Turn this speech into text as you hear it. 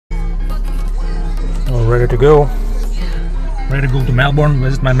ready to go. Ready to go to Melbourne,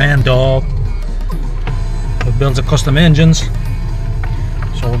 visit my man Dog, who builds a custom engines.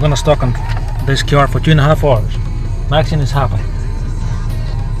 So we're gonna stuck on this car for 2.5 hours. Maxine is happy.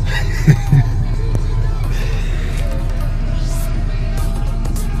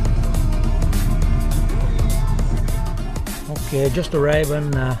 Okay, just arrived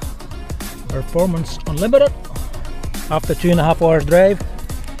in Performance Unlimited after 2.5 hours drive.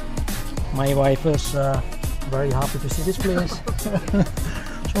 My wife is very happy to see this place.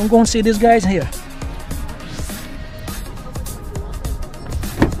 So I'm going to see these guys here.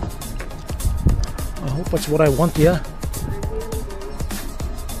 I hope that's what I want here.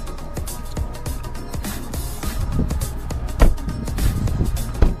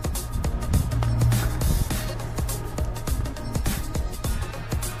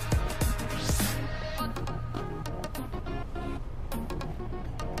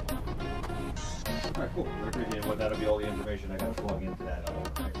 Alright, cool. Well, that'll be all the information I gotta plug into that.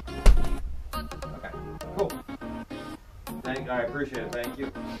 Okay, cool. I appreciate it. Thank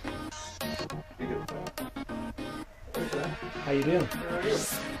you. Be good. How you doing? How are you?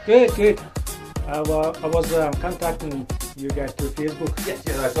 Good, good. I was contacting you guys through Facebook. Yes,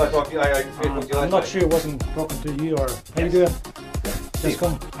 I talked to you. I Facebooked you last I'm not sure I wasn't talking to you or how you doing? Just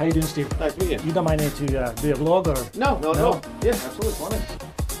come. How you doing, Steve? Nice to meet you. You don't mind me to do a vlog or? No. Yeah, absolutely fine.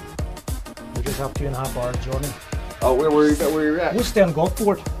 We just have 2.5 hours journey. Oh, where you at? We'll stay on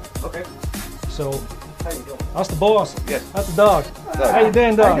Gulfport. Okay. So, How you doing? that's the boss. Yes. That's the dog. How you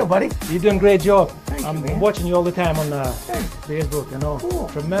doing, dog? How you doing, buddy? You're doing a great job. Thank I'm you, man. watching you all the time on Facebook, you know. Cool.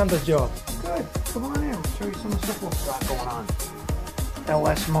 Tremendous job. Good. Come on in. I'll show you some of the stuff we've got going on.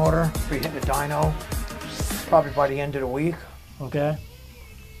 LS motor. We hit the dyno. Probably by the end of the week. Okay.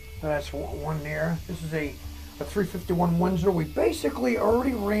 That's one there. This is a 351 Windsor. We basically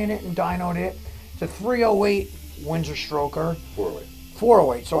already ran it and dynoed it. It's a 308 Windsor stroker. 408.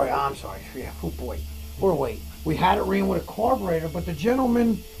 408. Sorry, I'm sorry. Yeah, oh boy. 408. We had it ran with a carburetor, but the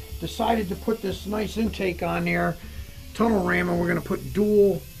gentleman decided to put this nice intake on there, tunnel ram, and we're going to put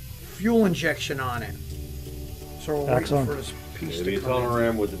dual fuel injection on it. So we're Excellent. waiting for this piece It'll be to a come tunnel in.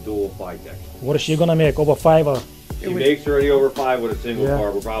 ram with the dual FiTech. What is she gonna make? Over 5 or? She makes already over 5 with a single Yeah.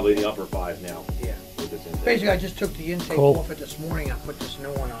 car. We're probably in the upper 5 now. Yeah. With this intake. Basically, I just took the intake Cool. off it this morning. I put this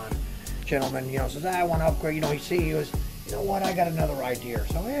new one on. Gentleman, you know, says, I want to upgrade. You know, he goes, you know what, I got another idea.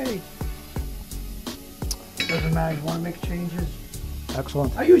 So, hey, doesn't matter. You want to make changes?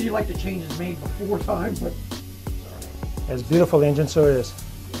 Excellent. I usually like the changes made before time, but It's beautiful engine, so it is.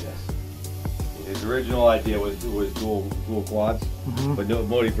 Yes. His original idea was dual quads, but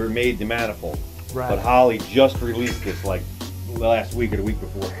nobody made the manifold. Right. But Holly just released this like last week or the week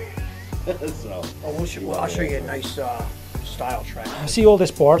before. So. I'll show you a nice style track. I see all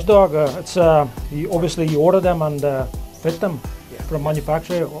these parts, dog. It's obviously you order them and fit them from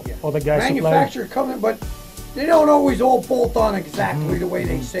manufacturer. Or the guys supply. Manufacturer coming, but they don't always all bolt on exactly the way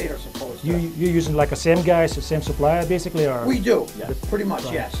they say they're supposed to. You're using like a same guys, the same supplier, basically, or? We do, Yes. pretty much,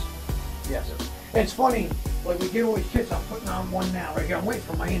 Right. yes. Yes. It's funny, like we get all these kits, I'm putting on one now, right here. I'm waiting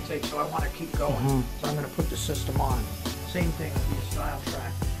for my intake, so I want to keep going. So I'm going to put the system on. Same thing with the style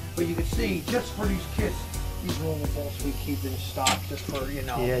track. But you can see, just for these kits, these roller bolts we keep in stock just for, you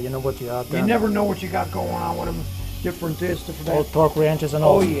know. Yeah, you know what you have You there. never know what you got going on with them. Different this, different All that. torque wrenches and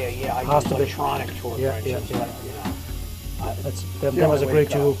all. Oh yeah, I Has use to be. electronic torque Yeah, wrenches, yeah, yeah. but, you know. That was a great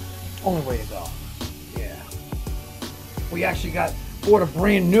tool. Only way to go. Yeah. We actually bought a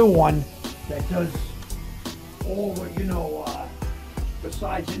brand new one that does all the, you know,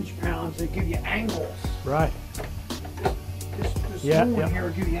 besides inch pounds, they give you angles. Right. This Yeah, new one yeah. here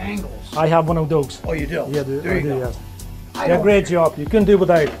will give you angles. I have one of those. Oh, you do? Yeah, there you go. yes. I Yeah, don't- great job. You couldn't do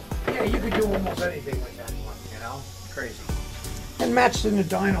without. Yeah, you could do almost anything with that one, you know? Crazy. And matched in the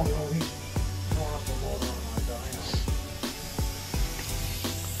dyno, you know, he's throwing up the motor on my dyno.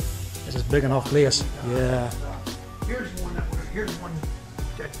 This is big enough place. Yeah. Here's one that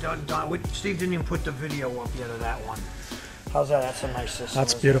done. Steve didn't even put the video up yet of that one. How's that? That's a nice system.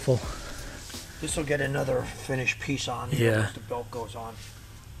 That's isn't it? beautiful. This will get another finished piece on here Yeah. as the belt goes on.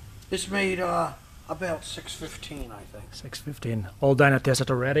 This made about 615, I think. 615. All dyno tested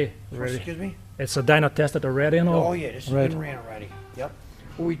already. Excuse me? It's a dyno tested already and all. Oh yeah, this has Right. been ran already. Yep.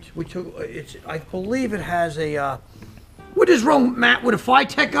 We took it's. I believe it has a. What is wrong, Matt? With a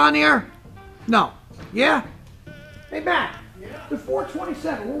FiTech on there? No. Yeah. Hey Matt. Yeah. The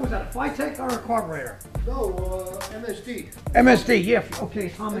 427. What was that? A FiTech or a carburetor? No, MSD. MSD. Yeah. Okay.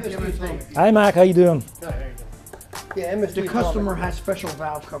 Tom MSD. Hi, Mac. How you doing? Yeah, MSD. The customer has special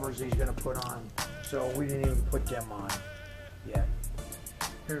valve covers he's going to put on, so we didn't even put them on yet.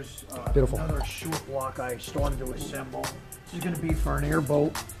 Here's Beautiful. another short block I started to assemble. This is going to be for an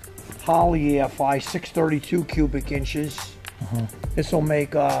airboat. Holley AFI, 632 cubic inches. This will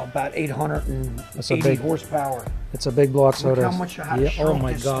make about 880 horsepower. It's a big block, so Look it how is. much I had to stroke Oh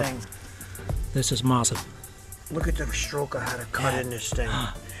my this god, thing. this is massive. Look at the stroke I had to cut in this thing.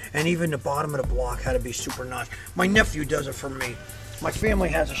 And even the bottom of the block had to be super notch. My nephew does it for me. My family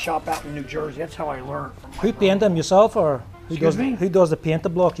has a shop out in New Jersey. That's how I learned from my Who paint them, yourself, or Excuse me? who does the paint the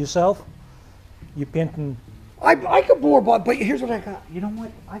block, yourself? You painting? I could bore, but here's what I got. You know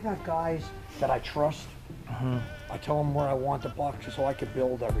what? I got guys that I trust. I tell them where I want the block just so I can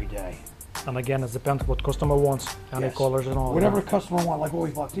build every day. And again, it depends what customer wants, any Yes. colors and all. Whatever the customer wants, like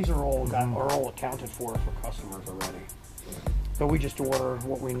always blocks, these are all are all accounted for customers already. So we just order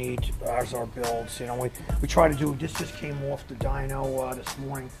what we need as our builds. You know, we try to do. This just came off the dyno this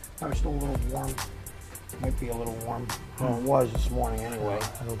morning. I was still a little warm. Might be a little warm. Well, it was this morning anyway.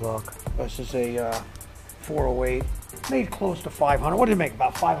 Little block. This is a 408. Made close to 500. What did it make?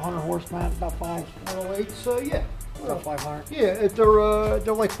 About 500 horsepower? About 108, so yeah. About 500. Yeah,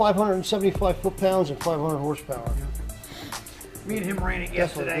 they're like 575 foot-pounds and 500 horsepower. Me and him ran it Definitely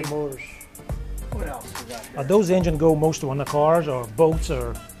yesterday. good motors. What else we got here? Those engines go mostly on the cars or boats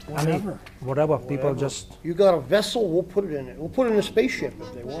or Whatever. whatever. People just You got a vessel, we'll put it in it. We'll put it in a spaceship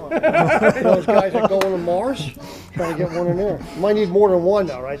if they want. Those guys that going to Mars, trying to get one in there. You might need more than one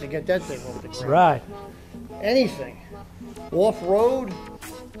though, right, to get that thing over the ground. right. Anything. Off-road,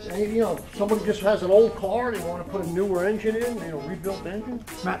 you know, somebody just has an old car, they want to put a newer engine in, you know, rebuilt engine.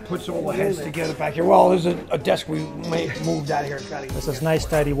 Matt puts all the heads together back here. Well, there's a desk we moved out of here. It's gotta This is nice,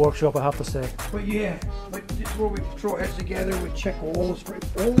 tidy workshop, I have to say. But yeah, but this is where we throw heads together. We check all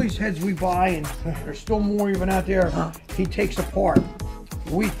these heads we buy, and there's still more even out there. He takes apart.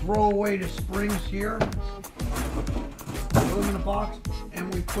 We throw away the springs here, put them in a box,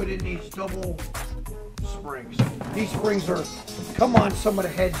 and we put in these double springs. These springs are, come on, some of the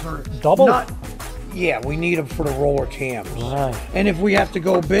heads are Double? Not, yeah, we need them for the roller cams. Right. And if we have to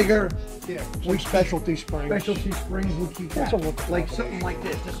go bigger, Yeah, we specialty springs. specialty springs, we keep that. That's a look. Like something like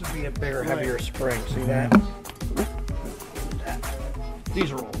this. This would be a bigger, heavier spring. See that?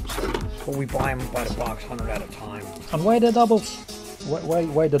 These are all the springs. But we buy them by the box, 100 at a time. And why the doubles?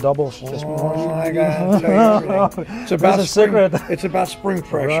 Why the doubles? Just Oh, I gotta tell you everything. It's about a spring, secret. It's about spring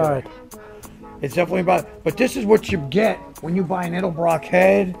pressure. Right. It's definitely about. But this is what you get when you buy an Edelbrock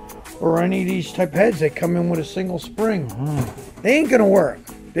head or any of these type heads. They come in with a single spring. They ain't gonna work.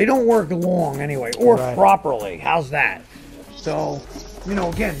 They don't work long anyway, or Right. properly. How's that? So, you know,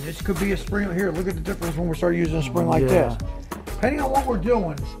 again, this could be a spring. Here, look at the difference when we start using a spring like Yeah. this. Depending on what we're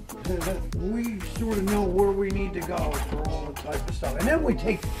doing, we sort of know where we need to go for all the type of stuff. And then we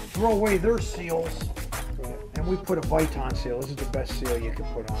throw away their seals, and we put a Viton seal. This is the best seal you can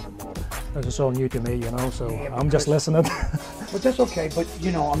put on a motor. This is all new to me, you know, so Yeah, I'm just because- listening. But that's okay. But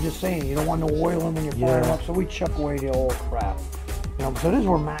you know, I'm just saying, you don't want no oil in when you're firing Yeah. up, so we chuck away the old crap. You know, so this is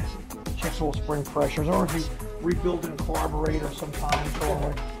where Matt checks all spring pressures, or if he's rebuilding a carburetor sometimes,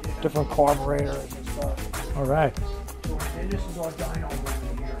 or different carburetors and stuff. All right. So, and this is our dyno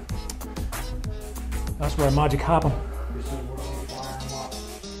room here. That's where magic happens. This is where we fire them up.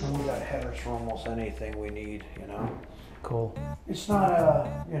 And we got headers for almost anything we need, you know. Cool. It's not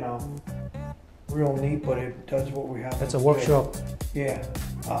you know, real neat, but it does what we have. It's to a do. workshop. Yeah.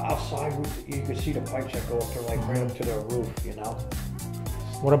 Outside, you can see the pipes that go up there, like right up to the roof, you know.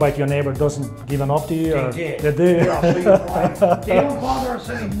 What about your neighbor? Doesn't give an up to you? or- They did. They did. Here, I'll show you why. They don't bother us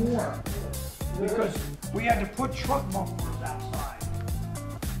anymore because we had to put truck mufflers outside.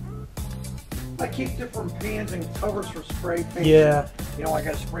 I keep different pans and covers for spray paint. Yeah. You know, I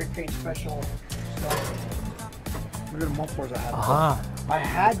got a spray paint special stuff. Look at the mufflers I had. Uh-huh. I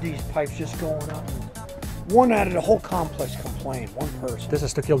had these pipes just going up. One out of the whole complex complained. One person. This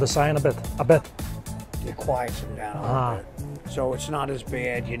is to kill the sign a bit. A bit. It quiets them down a Ah. little bit. So it's not as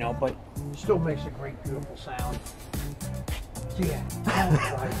bad, you know, but still makes a great, beautiful sound. Yeah, I would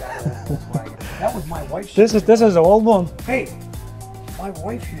drive that old Volkswagen. That was my wife's. This is an old one. Hey, my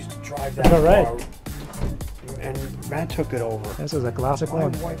wife used to drive that All right. car, and Matt took it over. This is a classic My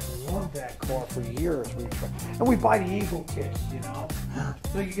one. wife loved that car for years. And we buy the Eagle kits, you know.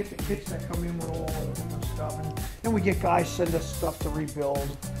 So you get the kits that come in with all the different stuff, and then we get guys send us stuff to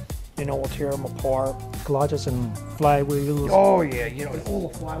rebuild. You know, we'll tear them apart. Clutches and flywheels. Oh yeah, you know, all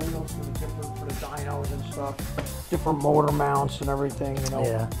the flywheels for the different for the dynos and stuff, different motor mounts and everything. You know,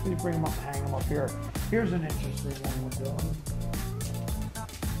 Yeah. we bring them up, hang them up here. Here's an interesting one we're doing.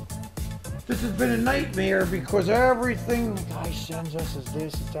 This has been a nightmare because everything the guy sends us is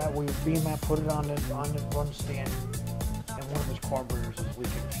this, is that. We beam that, put it on the run stand, and one of his carburetors is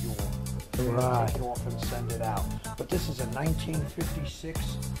leaking fuel. So we're gonna Right. take it off and send it out. But this is a 1956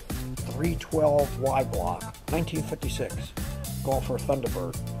 312 Y block. 1956. Going for a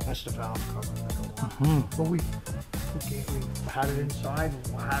Thunderbird. That's the valve cover that goes on. But we had it inside,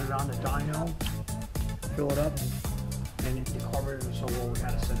 we had it on the dyno, fill it up, and the carburetor was so low we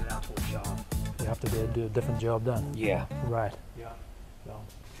had to send it out to a shop. You have to do a different job then. Yeah. Right. Yeah. So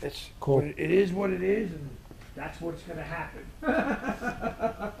it's Cool. It is what it is, and that's what's gonna happen.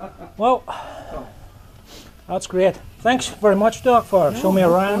 Well, that's great. Thanks very much, Doc, for showing me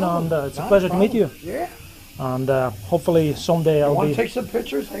around, and it's a pleasure to meet you. Yeah. And hopefully someday Want to take some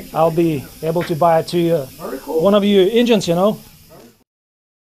pictures? I'll be able to buy Very cool. one of your engines, you know.